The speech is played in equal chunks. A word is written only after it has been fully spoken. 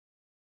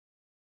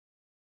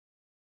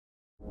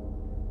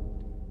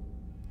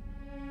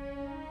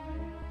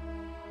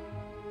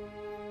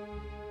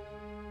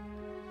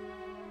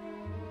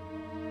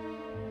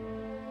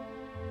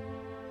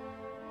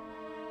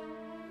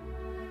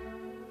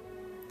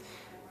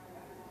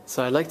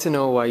So I'd like to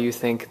know why you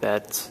think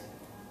that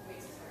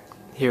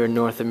here in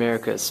North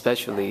America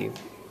especially,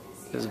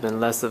 there's been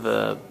less of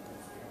a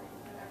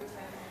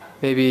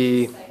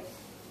maybe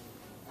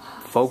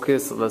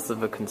focus, less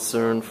of a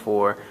concern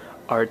for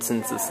arts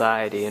in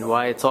society, and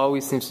why it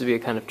always seems to be a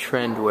kind of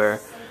trend where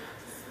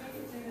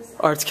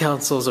arts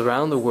councils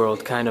around the world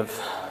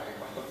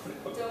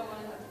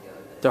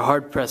they're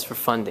hard pressed for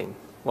funding.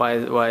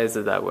 Why is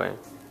it that way?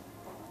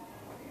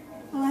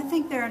 Well, I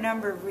think there are a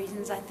number of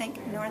reasons. I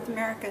think North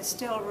America is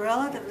still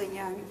relatively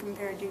young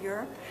compared to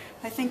Europe.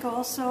 I think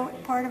also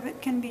part of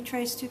it can be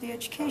traced to the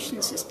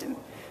education system.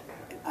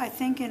 I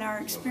think in our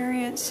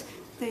experience,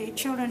 the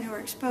children who are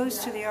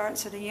exposed to the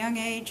arts at a young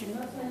age and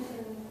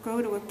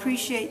grow to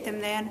appreciate them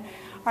then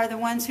are the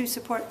ones who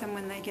support them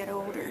when they get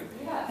older.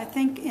 I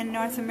think in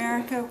North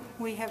America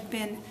we have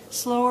been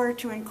slower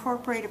to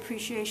incorporate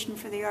appreciation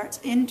for the arts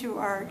into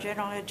our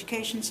general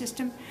education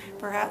system,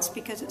 perhaps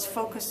because it's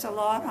focused a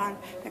lot on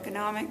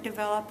economic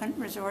development,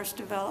 resource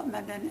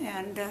development,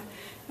 and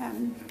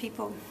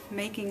people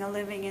making a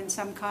living in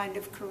some kind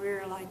of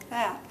career like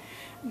that.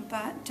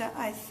 But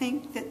I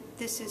think that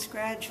this is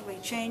gradually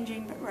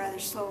changing, but rather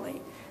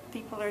slowly.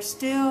 People are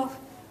still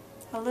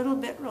a little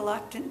bit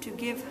reluctant to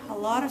give a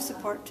lot of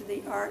support to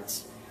the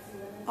arts,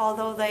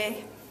 although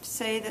they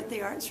say that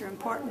the arts are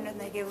important and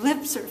they give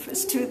lip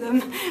service to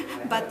them,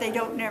 but they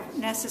don't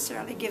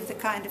necessarily give the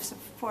kind of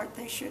support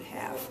they should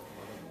have.